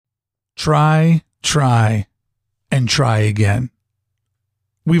Try, and try again.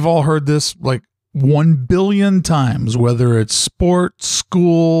 We've all heard this like 1 billion times, whether it's sports,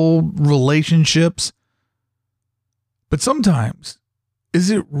 school, relationships. But sometimes, is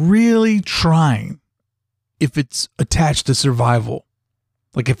it really trying if it's attached to survival?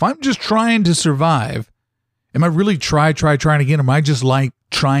 Like if I'm just trying to survive, am I really trying again? Or am I just like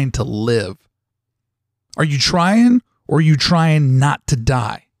trying to live? Are you trying or are you trying not to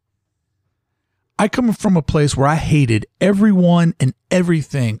die? I come from a place where I hated everyone and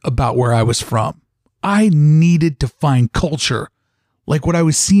everything about where I was from. I needed to find culture, like what I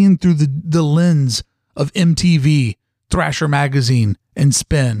was seeing through the lens of MTV, Thrasher Magazine, and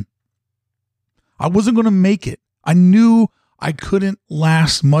Spin. I wasn't going to make it. I knew I couldn't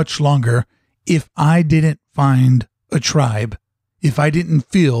last much longer if I didn't find a tribe, if I didn't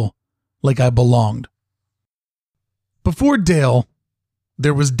feel like I belonged. Before Dale,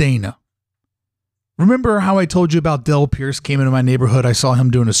 there was Dana. Remember how I told you about Dale Pierce came into my neighborhood? I saw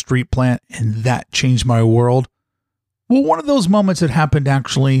him doing a street plant and that changed my world. Well, one of those moments had happened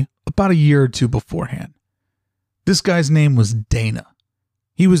actually about a year or two beforehand. This guy's name was Dana.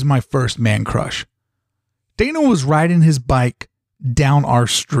 He was my first man crush. Dana was riding his bike down our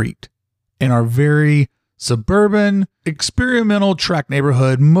street in our very suburban, experimental track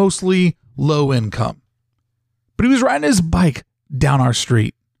neighborhood, mostly low income. But he was riding his bike down our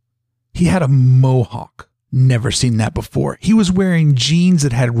street. He had a mohawk. Never seen that before. He was wearing jeans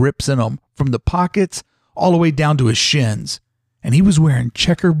that had rips in them from the pockets all the way down to his shins. And he was wearing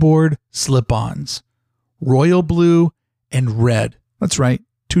checkerboard slip-ons, royal blue and red. That's right,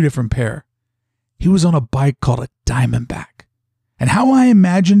 2 different pair. He was on a bike called a Diamondback. And how I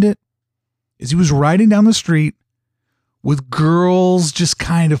imagined it is he was riding down the street with girls just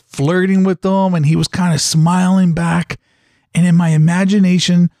kind of flirting with them, and he was kind of smiling back. And in my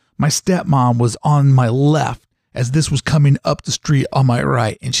imagination, my stepmom was on my left as this was coming up the street on my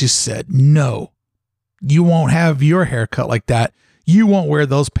right. And she said, "No, you won't have your hair cut like that. You won't wear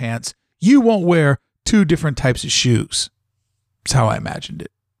those pants. You won't wear 2 different types of shoes." That's how I imagined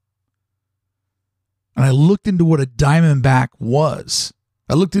it. And I looked into what a Diamondback was.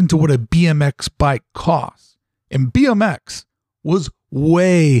 I looked into what a BMX bike costs. And BMX was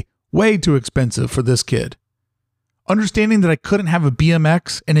way, way too expensive for this kid. Understanding that I couldn't have a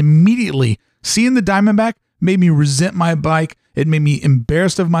BMX and immediately seeing the Diamondback made me resent my bike. It made me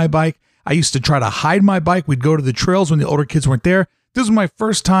embarrassed of my bike. I used to try to hide my bike. We'd go to the trails when the older kids weren't there. This was my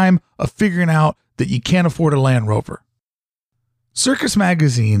first time of figuring out that you can't afford a Land Rover. Circus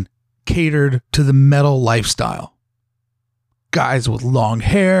Magazine catered to the metal lifestyle. Guys with long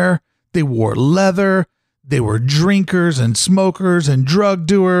hair, they wore leather, they were drinkers and smokers and drug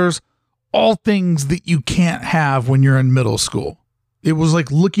doers, all things that you can't have when you're in middle school. It was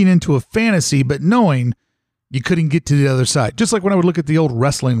like looking into a fantasy, but knowing you couldn't get to the other side. Just like when I would look at the old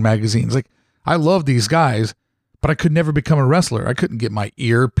wrestling magazines. Like, I love these guys, but I could never become a wrestler. I couldn't get my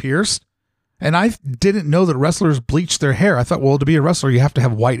ear pierced. And I didn't know that wrestlers bleached their hair. I thought, well, to be a wrestler, you have to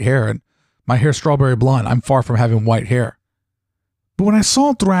have white hair. And my hair's strawberry blonde. I'm far from having white hair. But when I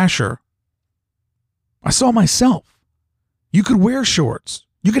saw Thrasher, I saw myself. You could wear shorts.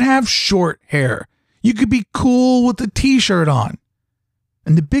 You could have short hair. You could be cool with a t-shirt on.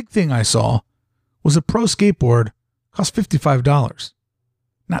 And the big thing I saw was a pro skateboard cost $55,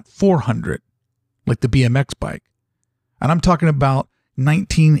 not $400, like the BMX bike. And I'm talking about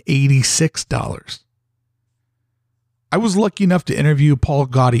 $1986. I was lucky enough to interview Paul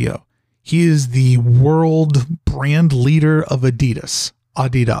Gaudio. He is the world brand leader of Adidas,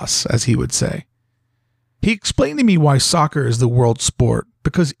 as he would say. He explained to me why soccer is the world sport,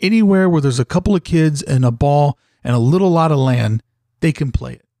 because anywhere where there's a couple of kids and a ball and a little lot of land, they can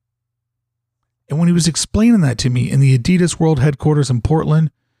play it. And when he was explaining that to me in the Adidas World Headquarters in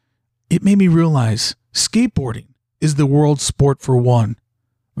Portland, it made me realize skateboarding is the world sport for one.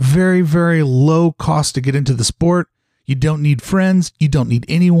 Very, very low cost to get into the sport. You don't need friends. You don't need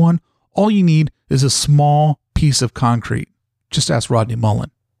anyone. All you need is a small piece of concrete. Just ask Rodney Mullen.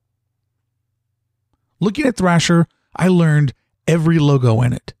 Looking at Thrasher, I learned every logo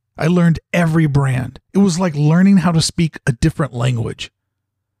in it. I learned every brand. It was like learning how to speak a different language.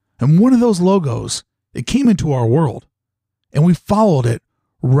 And one of those logos, it came into our world, and we followed it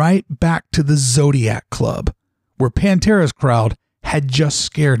right back to the Zodiac Club, where Pantera's crowd had just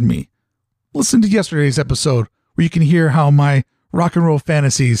scared me. Listen to yesterday's episode where you can hear how my rock and roll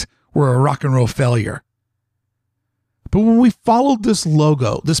fantasies were a rock and roll failure. But when we followed this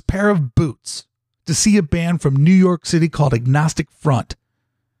logo, this pair of boots, to see a band from New York City called Agnostic Front,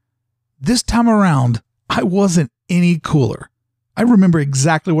 this time around, I wasn't any cooler. I remember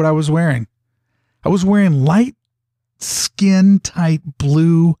exactly what I was wearing. I was wearing light skin tight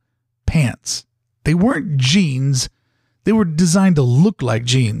blue pants. They weren't jeans. They were designed to look like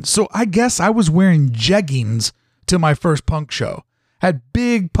jeans. So I guess I was wearing jeggings to my first punk show. Had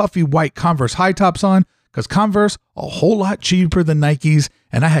big puffy white Converse high tops on because Converse a whole lot cheaper than Nikes,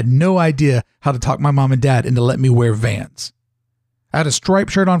 and I had no idea how to talk my mom and dad into letting me wear Vans. I had a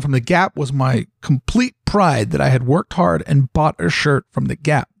striped shirt on from the Gap. Was my complete pride that I had worked hard and bought a shirt from the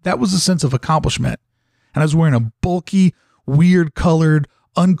Gap. That was a sense of accomplishment. And I was wearing a bulky, weird colored,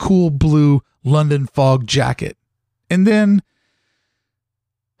 uncool blue London Fog jacket. And then,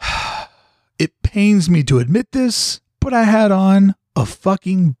 it pains me to admit this, but I had on a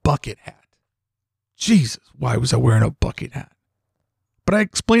fucking bucket hat. Jesus, why was I wearing a bucket hat? But I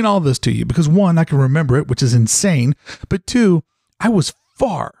explain all this to you because one, I can remember it, which is insane. But two, I was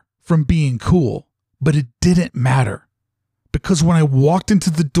far from being cool, but it didn't matter. Because when I walked into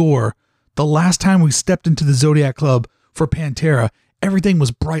the door, the last time we stepped into the Zodiac Club for Pantera, everything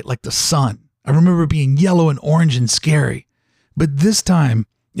was bright like the sun. I remember being yellow and orange and scary. But this time,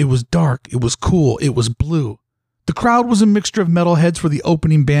 it was dark, it was cool, it was blue. The crowd was a mixture of metalheads for the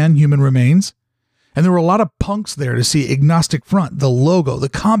opening band, Human Remains. And there were a lot of punks there to see Agnostic Front, the logo, the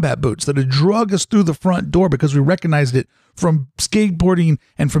combat boots that had drug us through the front door because we recognized it from skateboarding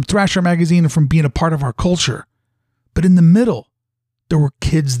and from Thrasher magazine and from being a part of our culture. But in the middle, there were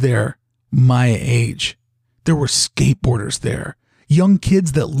kids there my age. There were skateboarders there, young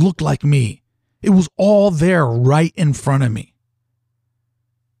kids that looked like me. It was all there right in front of me.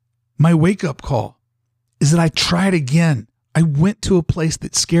 My wake-up call is that I tried again. I went to a place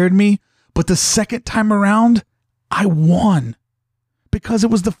that scared me, but the second time around, I won. Because it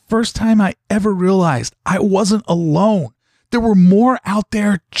was the first time I ever realized I wasn't alone. There were more out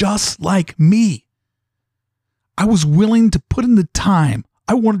there just like me. I was willing to put in the time.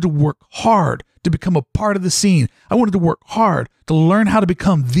 I wanted to work hard to become a part of the scene. I wanted to work hard to learn how to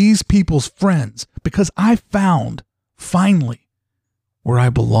become these people's friends because I found, finally, where I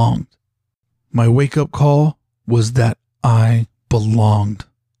belonged. My wake-up call was that I belonged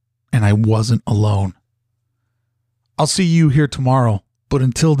and I wasn't alone. I'll see you here tomorrow, but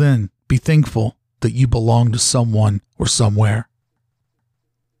until then, be thankful that you belong to someone or somewhere.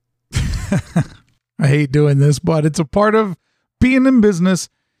 I hate doing this, but it's a part of being in business.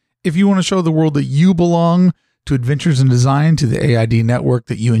 If you want to show the world that you belong to Adventures in Design, to the AID network,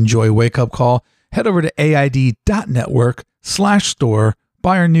 that you enjoy Wake Up Call, head over to aid.network/store,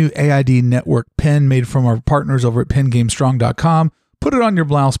 buy our new AID network pen made from our partners over at pengamestrong.com, put it on your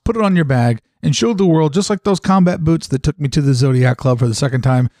blouse, put it on your bag, and show the world, just like those combat boots that took me to the Zodiac Club for the second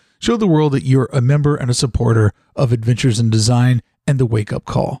time, show the world that you're a member and a supporter of Adventures in Design and the Wake Up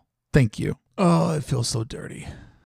Call. Thank you. Oh, it feels so dirty.